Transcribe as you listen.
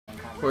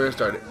We're gonna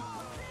start it.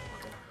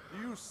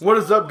 What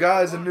is up,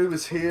 guys?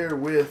 Anubis here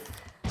with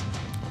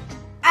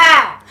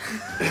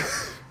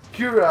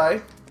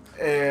Krew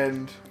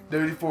and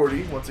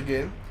WWE once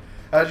again.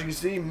 As you can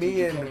see,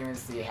 me and can't even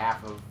see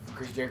half of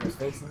Chris Jericho's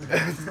face.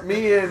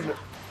 me and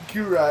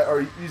Krew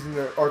are using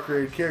our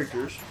created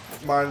characters.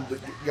 Mine, the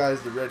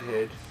guy's the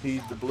redhead.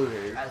 He's the blue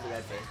hair. That's the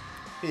red face.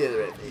 He has the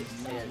red face.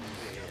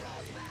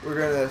 We're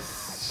gonna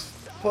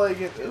play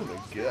against. Oh my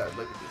god!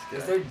 Look at this guy.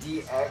 Is there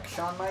DX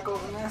Shawn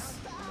Michaels in this?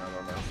 I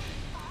don't know.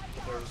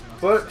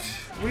 But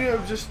we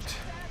have just.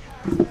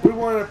 We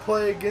want to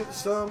play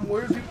against some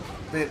weird people.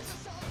 Vince.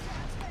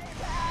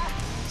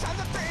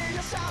 17.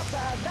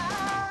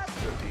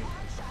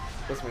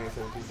 Let's make it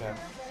 17 times.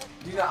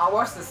 Dude, I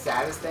watched the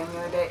saddest thing the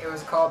other day. It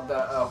was called the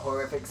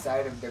horrific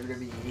side of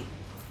WWE.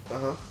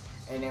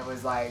 And it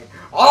was like,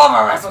 all of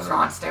our wrestlers are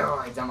on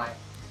steroids. I'm like,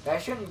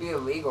 that shouldn't be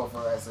illegal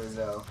for wrestlers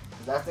though.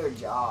 Because that's their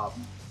job.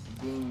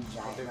 Being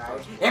giant,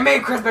 right? It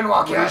made Chris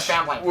Benoit kill his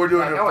family. We're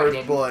doing like, a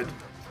first blood.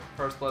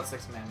 First blood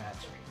 6-man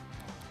match.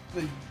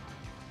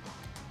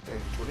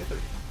 23.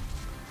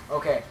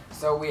 Okay,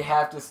 so we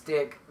have to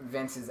stick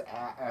Vince's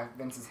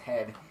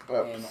head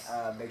in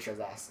Big Show's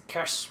ass.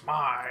 Kiss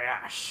my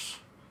ass.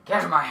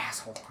 Kiss my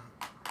asshole.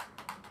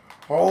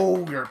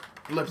 Hold your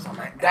lips on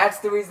that. That's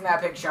the reason I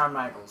picked Shawn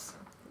Michaels.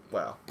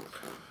 Wow.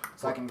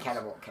 So I can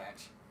catapult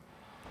catch.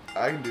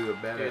 I can do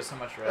it better. Dude, so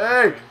much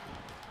red. Hey!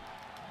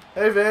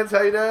 Hey Vince,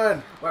 how you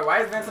doing? Wait, why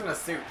is Vince in a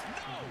suit?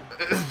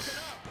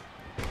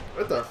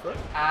 What the fuck?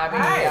 I be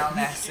down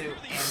that suit.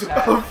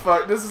 Oh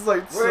fuck, this is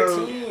like We're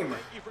so... a team.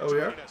 Oh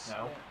yeah?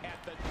 No.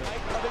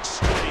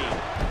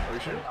 Are you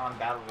sure? On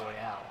Battle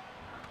Royale.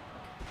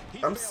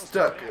 I'm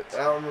stuck. I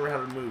don't remember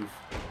how to move.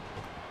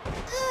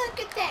 Look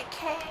at that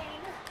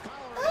cane.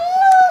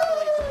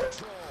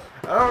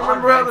 I don't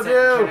remember how to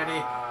do.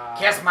 Trinity.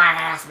 Kiss my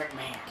ass,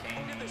 McMahon.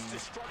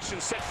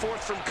 Set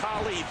forth from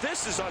Kali.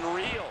 This is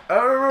unreal. I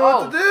don't remember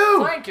what to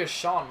do. Thank you,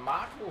 Shawn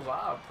Michaels.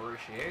 I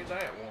appreciate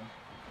that one.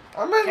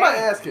 I'm getting my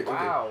ass kicked.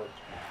 Wow.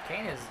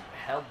 Kane is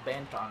hell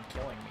bent on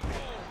killing me.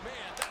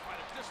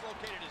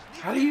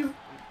 How do you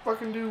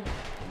fucking do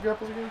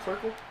grapples again?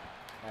 Circle?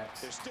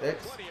 X. X?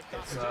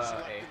 It's A.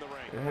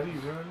 And how do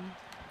you run?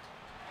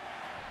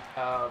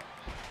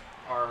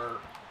 Our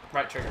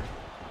right trigger.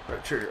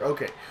 Right trigger.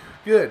 Okay.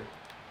 Good.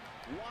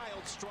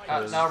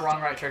 No,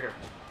 wrong right trigger.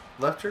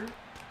 Left trigger?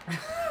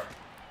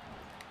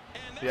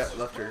 Yeah,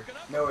 left trigger.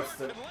 No, it's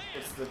the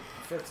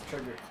fifth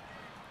trigger.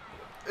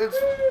 It's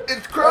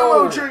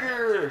Krew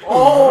trigger!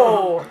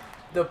 Oh!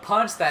 The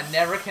punch that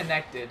never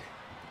connected.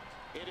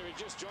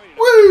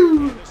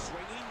 Woo!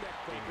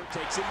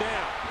 Takes him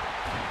down.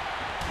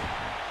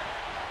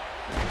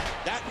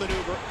 That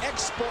maneuver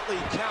expertly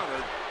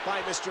countered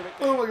by Mr.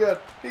 McMahon. Oh my god,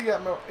 he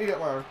got my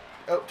arm.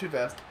 Oh, too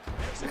fast.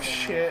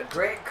 Shit.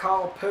 Great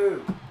cow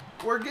poo.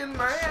 We're getting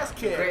my ass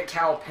kicked. Great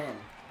cow pin.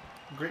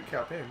 Great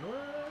cow pin.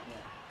 What?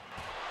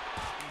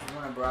 He's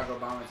one of Barack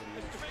Obama's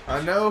leaders.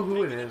 I know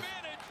who it is.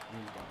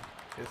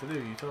 Yes, I do.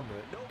 You told me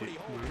that.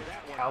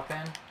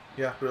 Cowpen?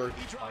 Yeah, really.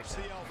 Like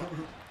that.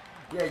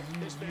 Yeah, you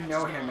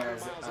know him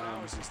as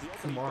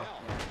Come on. Yeah.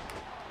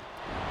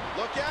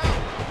 Look out!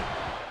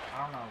 I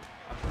don't know.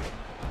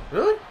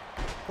 Really?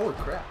 Holy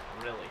crap.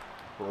 Really?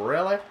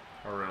 Really?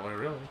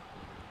 Really?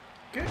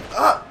 Get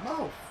up!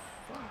 No.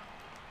 Fuck.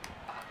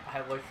 I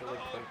looked really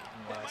quick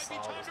and what I saw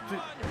was Dude,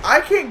 not. I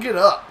can't get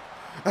up.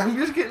 I'm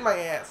just getting my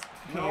ass.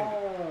 No.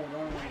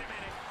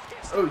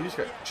 Oh, you just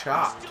got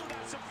chopped.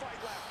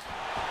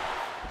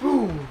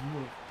 Boom.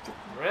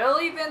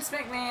 Really, Vince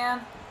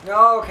McMahon?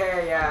 No,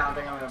 okay, yeah, I don't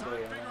think I'm gonna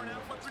bleed.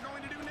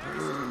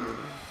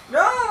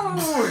 No!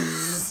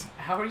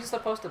 How are you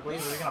supposed to bleed?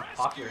 Are you gonna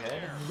pop your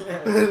head?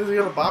 Yeah. Is he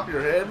gonna bop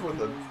your head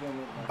with a He's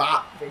gonna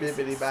bop, faces.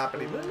 bippity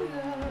boppity? Really?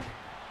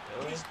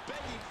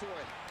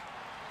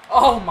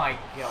 Oh my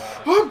god.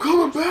 I'm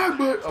coming back,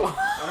 but oh,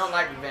 I don't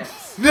like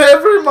Vince.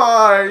 never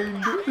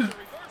mind.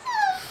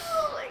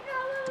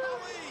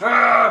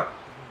 Ah!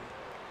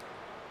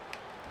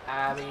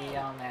 I be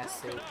on that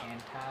suit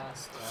and tie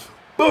stuff.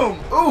 Boom!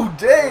 Oh,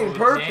 dang! Oh,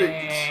 Perfect.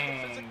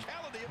 Dang.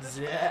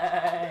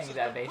 Dang.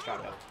 That bass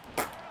drop though.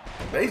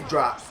 Bass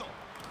drop.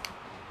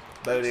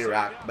 Booty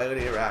rock,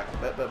 booty rock,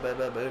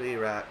 booty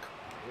rock.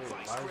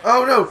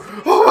 Oh no!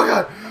 Oh my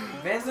god!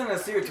 Vince in a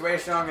suit's way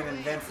stronger than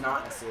Vince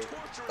not in a suit.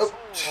 Oh.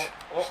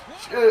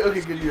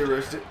 Okay, good. You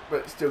reversed it,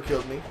 but it still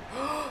killed me.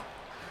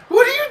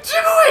 What are you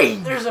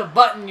doing? There's a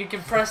button you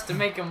can press to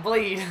make him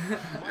bleed.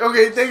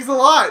 Okay, thanks a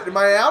lot. Am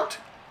I out?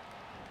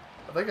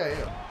 I think I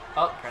am.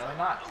 Oh, apparently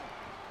not.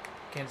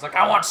 Kane's like,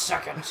 I want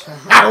seconds.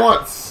 I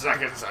want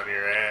seconds on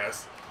your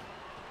ass.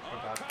 Oh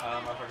god.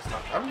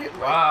 I'm getting.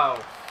 Wow.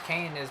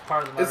 Kane is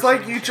part of the It's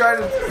like you trying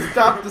to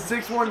stop the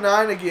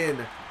 619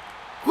 again.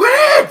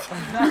 Quit!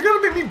 You're gonna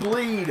make me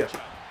bleed.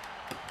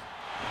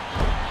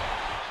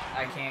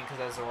 I can't because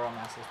that's a royal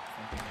master.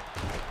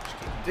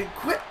 Then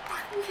quit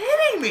fucking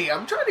hitting me.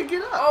 I'm trying to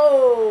get up.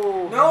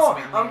 Oh! No,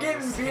 Vince I'm McMahon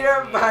getting is beat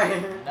up by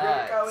hitting me Great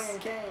nuts. Khali and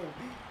Kane.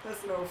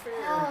 That's no fair.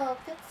 Oh,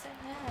 Vince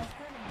McMahon is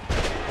hurting.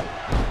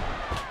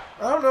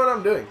 I don't know what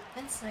I'm doing.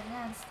 Vince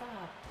McMahon,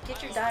 stop.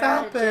 Get your daughter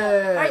out of jail.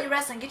 it. Why are you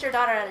wrestling? Get your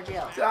daughter out of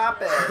jail.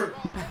 Stop it.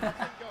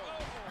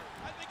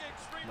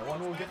 No one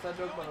will get that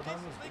joke by the time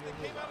this video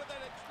goes out.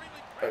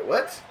 Wait,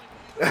 what?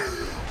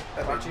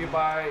 Brought to you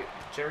by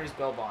Jerry's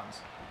Bell Bonds.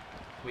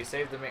 We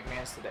saved the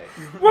McMahons today.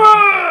 Today.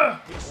 Yeah,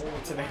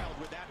 only today.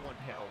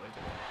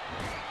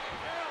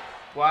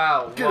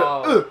 Wow, Get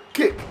whoa. up.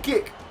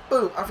 Kick.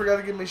 Boom. I forgot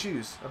to get my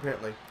shoes,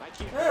 apparently.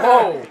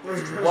 Whoa!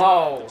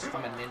 Whoa!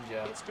 I'm a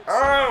ninja.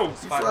 Oh! You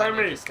Spider-Man slammed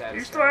me. ninja status, You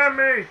guys. slammed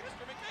me.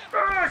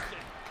 Fuck.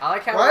 I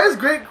like how Why is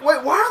Greg...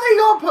 Wait, why are they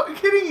all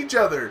hitting each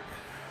other?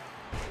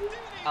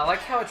 I like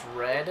how it's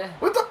red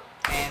What the...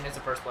 and it's a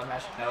first blood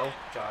match. No,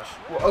 Josh.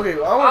 Well, okay,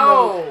 well, I want to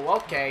know... Oh,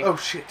 okay. Oh,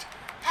 shit.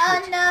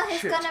 Oh no, he's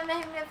Shit. gonna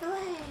make me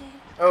bleed.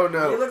 Oh, You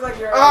no. look like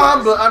you're. Oh,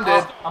 I'm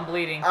dead. Oh, I'm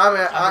bleeding. I'm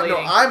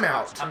bleeding.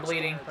 out. I'm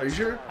bleeding. Are you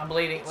sure? I'm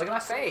bleeding. Look at my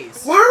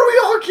face. Why are we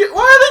all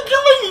Why are they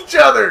killing each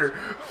other?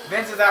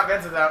 Vince is out.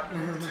 Vince is out. Why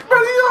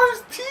are they on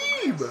his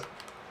team?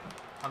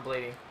 I'm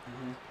bleeding.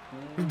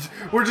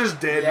 We're just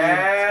dead,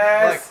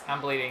 Yes. Look, I'm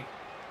bleeding.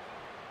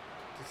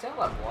 Does he have a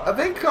lot of dude. I blood?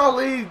 think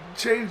Kali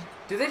changed...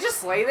 Did they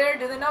just lay there?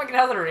 Did they not get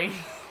out of the ring?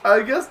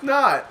 I guess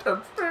not.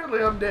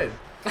 Apparently, I'm dead.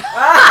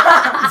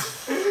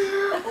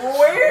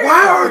 Where?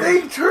 Why are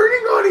they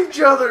turning on each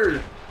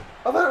other?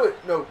 I thought it was...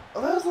 No. I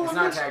thought it was It's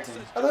not tag team.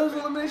 I thought it was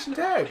elimination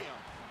tag.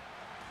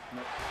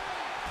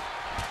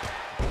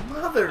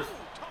 Mother...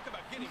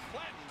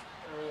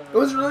 It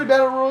was really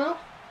Battle Royal?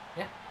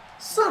 Yeah.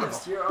 Son of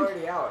a... You're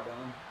already out,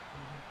 Don.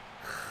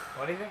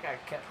 What do you think I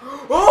kept?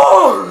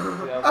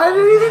 Oh! I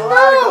didn't even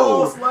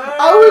know.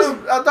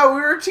 Slam. I thought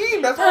we were a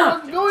team. That's why I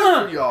was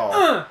going for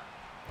y'all.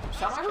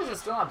 Shawn Michaels is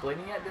still not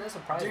bleeding yet. Dude, that's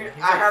surprising. Dude,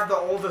 He's I like, have the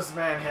oldest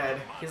man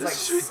head. He's like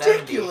This is 70.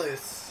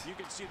 ridiculous. You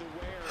can see the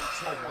wear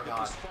Oh my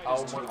god.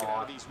 Oh my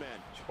god.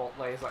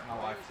 Chipotle is like my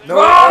life. No,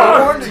 Ah,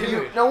 no wonder dude.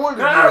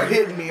 you're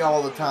hitting me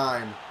all the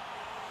time.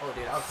 Oh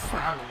dude, I was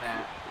pounding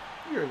that.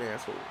 You're an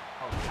asshole.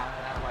 I was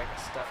pounding that like a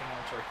stuffing in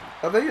a turkey.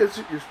 I think it's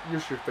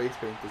just your face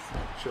paint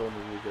that's showing me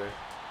you guys.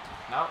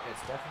 No, it's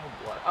definitely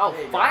blood. Oh,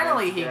 There you go,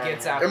 finally that's he bad.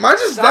 gets out. Am I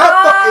just Stop!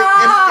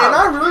 that am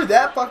I really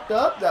that fucked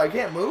up that I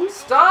can't move?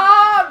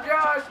 Stop,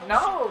 Josh!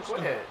 No,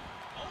 quit it.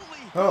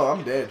 Oh,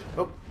 I'm dead.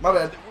 Oh, my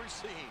bad.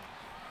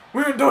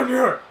 We ain't done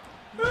yet.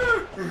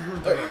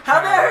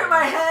 How'd that hurt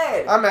my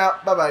head? I'm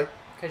out. Bye-bye.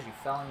 Because you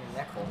fell in your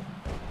neck hole.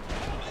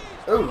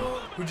 Oh,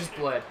 Who just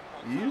bled?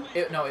 you?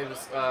 No, it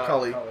was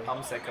Cully.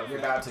 I'm sick of You're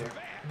it. about to.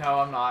 No,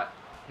 I'm not.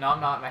 No,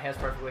 I'm not. My head's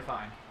perfectly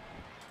fine.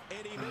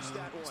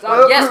 Stop.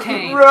 Oh, Yes,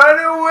 Kane. Run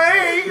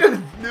away!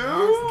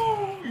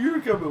 No! You're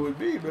coming with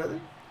me, brother.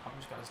 I'm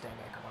just gonna stand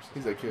back and watch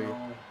He's this. gonna kill you.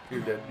 You're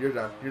dead. You're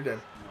done. You're dead.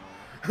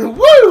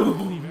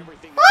 Woo!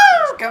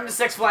 Come to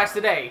Six Flags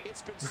today.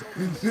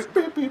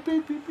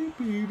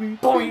 Boing.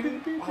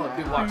 Oh,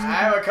 dude, watch. I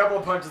have a couple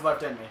of punches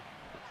left in me.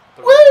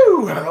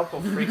 Woo! The rope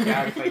will freak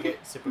out if I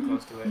get super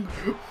close to it.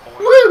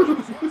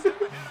 Woo!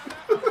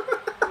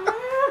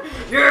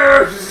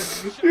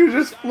 Yes! You're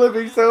just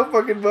flipping so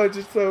fucking much.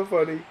 It's so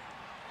funny.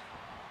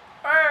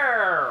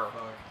 Arr.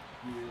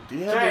 Do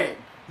you have Okay.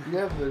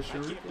 the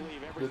shuriken?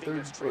 The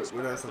third. Wait,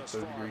 we're not some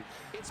third degree.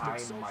 I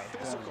might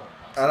have.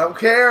 I don't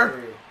care.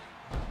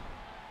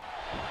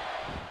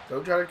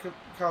 Don't try to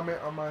comment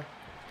on my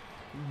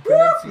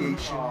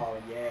pronunciation. Oh,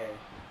 yeah.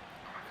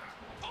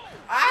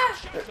 Ah!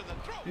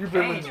 You've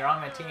Kane, been. you're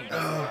on my team.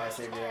 I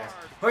saved your ass.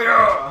 Oh,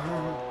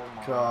 Oh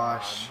my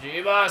Gosh. God.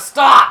 Jiva,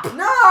 stop!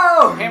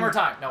 No! Hammer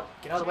time. No,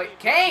 get out of the way.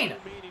 Kane!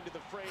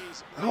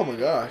 Oh my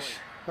gosh.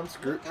 I'm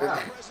screwed.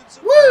 Ah.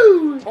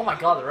 Woo! Oh my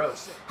god, the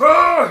ropes.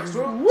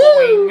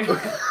 Woo!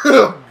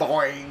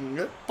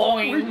 Boing.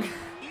 Boing.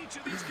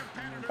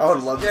 I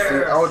would love to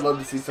see. I would love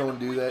to see someone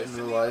do that in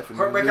real life and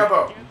Heartbreak really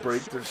elbow.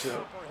 break their shit.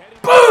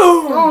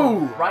 Boom! Ooh.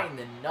 Right in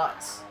the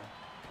nuts.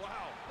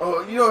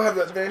 Oh, you don't have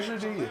that finisher,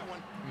 do you?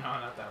 No,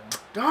 not that one.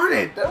 Darn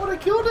it! That would have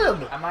killed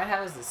him. I might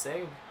have as the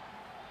save.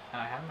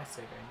 And I have my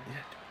save right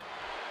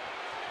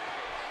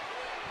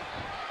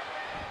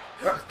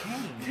now.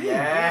 Kane.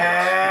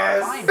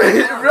 Yes! Fine, get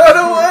him out. Run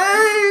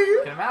away!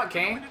 Get him out,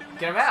 Kane.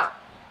 Get him out.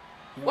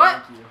 No,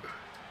 What? thank you.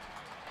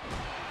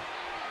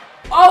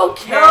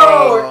 Okay.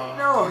 No!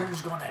 No!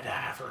 Who's gonna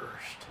die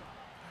first?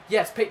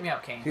 Yes, pick me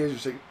up, Kane.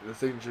 Here's your the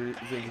signature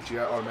thing that you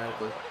got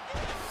automatically.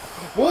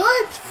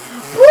 What?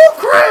 Oh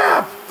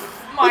crap!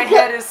 My It got-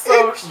 head is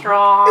so it-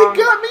 strong. It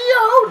got me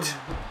out!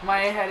 My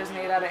head is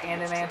made out of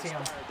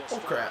adamantium. Oh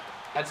crap.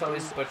 I totally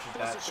butchered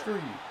that. Screw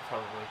you.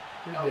 Probably.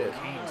 You're Oh, dead.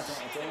 Kane.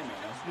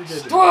 You're dead.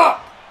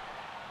 Stop!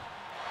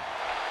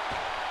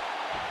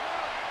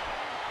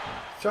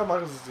 Shawn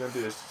Michaels is gonna do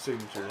his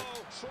signature.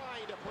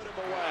 Trying to put him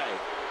away.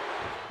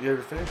 You have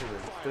your finisher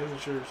then.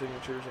 Finisher,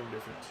 signature, same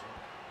difference.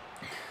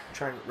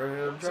 Triangle, run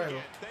it on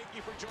triangle. Thank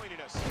you for joining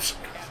us.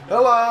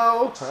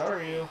 Hello! How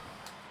are you?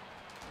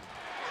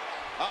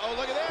 Uh-oh,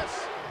 look at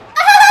this.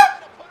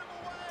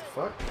 The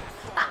fuck?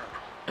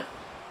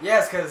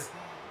 Yes, because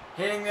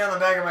hitting me on the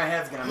back of my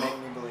head's gonna make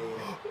me bleed.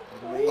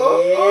 Bleed.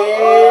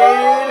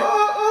 Oh,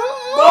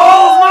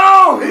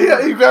 Balls, no!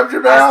 Yeah, you grabbed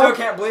your I still mouth.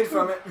 can't bleed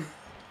from it.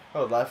 I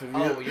would laugh if you.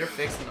 Oh, you're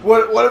fixing them.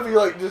 What if you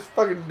like just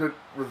fucking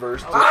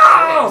reversed it?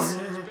 Ow!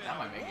 That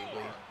might make you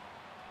bleed.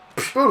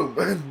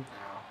 Boom.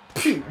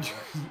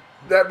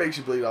 That makes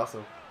you bleed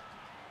also.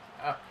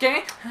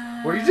 Okay.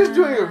 Were you just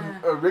doing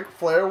a Ric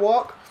Flair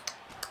walk?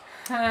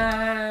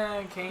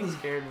 Kane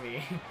scared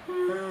me.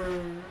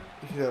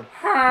 Yeah.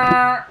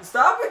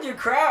 Stop with your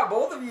crap,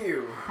 both of you. You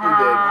did.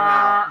 I'm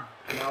out.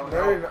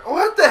 No.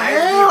 What the I'll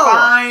hell?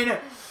 be fine.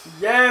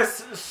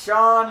 Yes,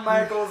 Shawn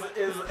Michaels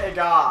is a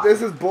god.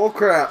 This is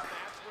bullcrap.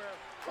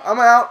 I'm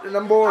out and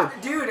I'm bored.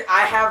 Dude,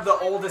 I have the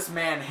oldest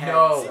man head.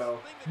 No. So.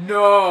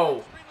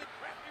 No.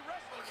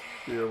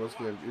 You're almost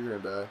gonna. You're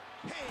gonna die.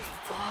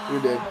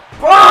 You're dead.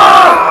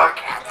 Fuck!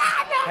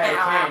 Hey,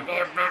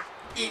 Kane.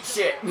 Eat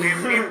shit.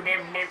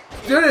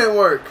 Didn't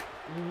work.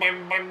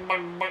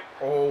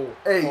 Oh.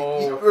 Hey,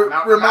 Oh.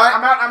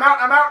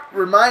 I'm out.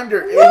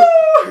 Reminder.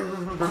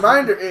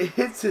 Reminder. It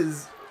hits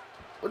his.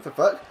 What the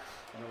fuck?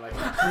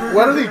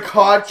 What if he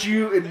caught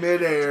you in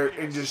midair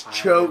and just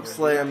choke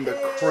slammed the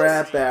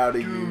crap out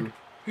of you?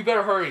 He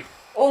better hurry.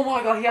 Oh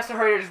my god, he has to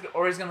hurry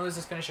or he's gonna lose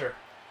his finisher.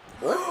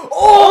 What?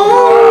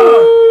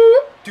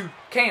 Oh! Dude,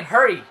 Kane,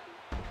 hurry!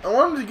 I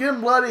want him to get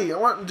him bloody. I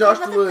want Josh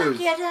to What the fuck lose.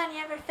 you done? You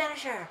have a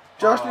finisher.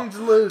 Josh needs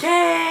to lose.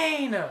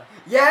 Kane!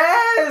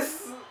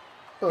 Yes!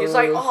 He's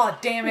like, oh,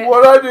 damn it.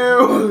 What'd I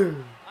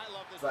do?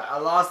 I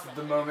lost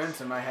the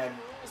momentum I had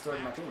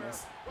stored my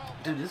penis.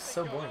 Dude, this is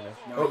so boring, man.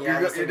 No, Oh,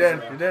 you're dead.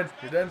 You're dead.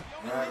 You're dead.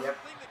 Yep.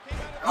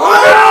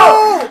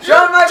 Oh!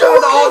 Shawn Michaels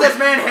with the oldest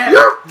man head.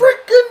 You're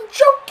freaking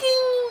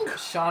choking.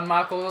 Shawn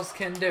Michaels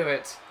can do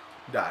it.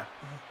 Die.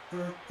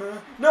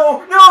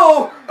 No!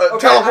 Okay,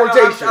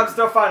 teleportation. I'm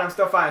still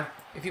fine.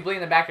 If you bleed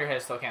in the back of your head,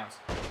 it still counts.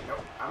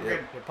 Nope, I'm Yeah.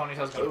 good. Your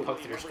ponytail's gonna poke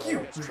through your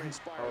skull.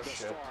 Oh,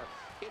 shit.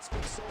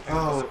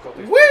 Oh,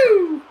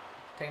 woo!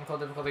 Technical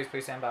difficulties,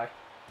 please stand by.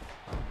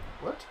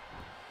 What?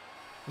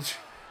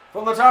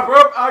 From the top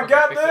rope, I Okay,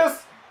 got fix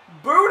this!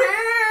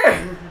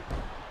 Booty!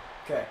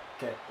 Okay,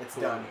 it's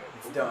done.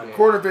 It's done.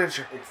 Quarter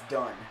finisher. It's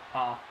done.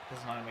 This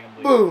is not gonna make him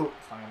bleed. Boom.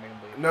 It's not gonna make him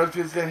bleed. No,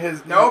 it's gonna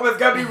his. No, but it's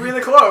gotta be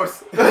really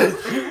close.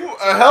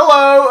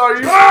 Hello, are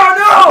you?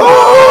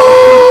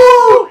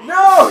 Oh, no!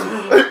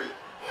 No!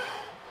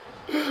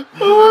 Oh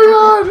my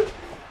god!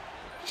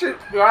 Shit,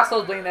 Your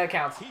asshole's bleeding, that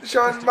counts.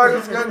 Shawn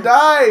Michaels gonna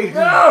die.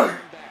 No!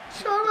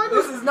 Shawn This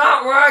Michaels, is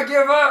not where I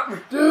give up.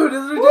 dude,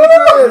 this is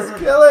ridiculous.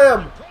 Kill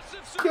him.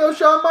 Kill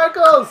Shawn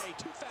Michaels.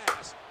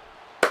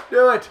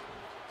 Do it.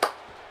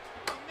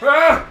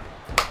 Ah!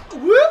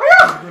 Woo!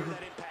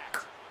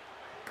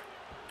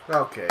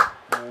 Okay.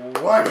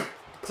 1,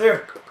 2,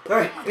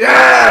 3.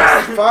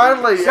 Yes!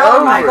 Finally, Shawn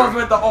over. Michaels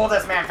with the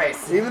oldest man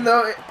face. Even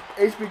though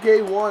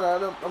HBK won,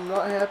 I'm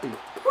not happy.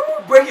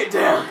 Break it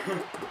down.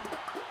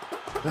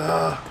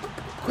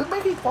 Quit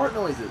making fart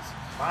noises.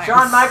 Fine.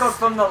 Shawn Michaels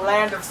from the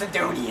land of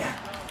Sidonia.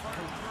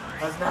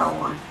 That's not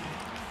one.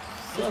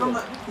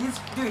 He's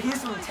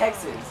from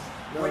Texas.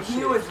 No When he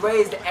shit. was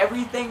raised,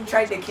 everything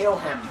tried to kill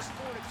him. I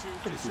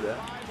can see that.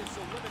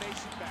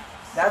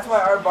 That's why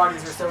our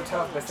bodies are so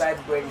tough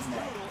besides Brady's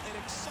neck.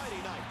 It's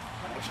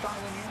stronger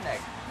than your neck.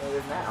 It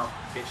is now.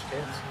 Bitch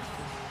tits.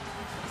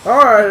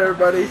 Alright,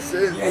 everybody.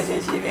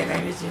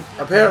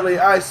 Apparently,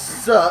 I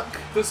suck.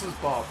 This is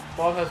Bob.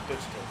 Bob has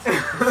bitch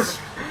tits.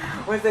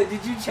 Wait,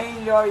 did you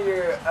change all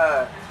your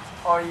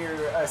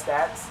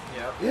stats?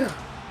 Yep. Yeah.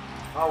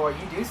 Oh well,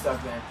 you do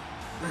suck then.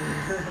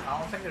 I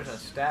don't think there's a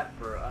stat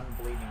for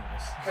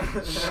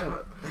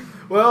unbleedingness.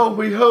 Well,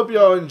 we hope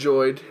y'all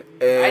enjoyed.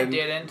 And I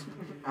didn't.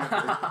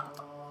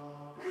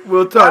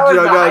 we'll talk to That was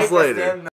y'all the guys hypest later. in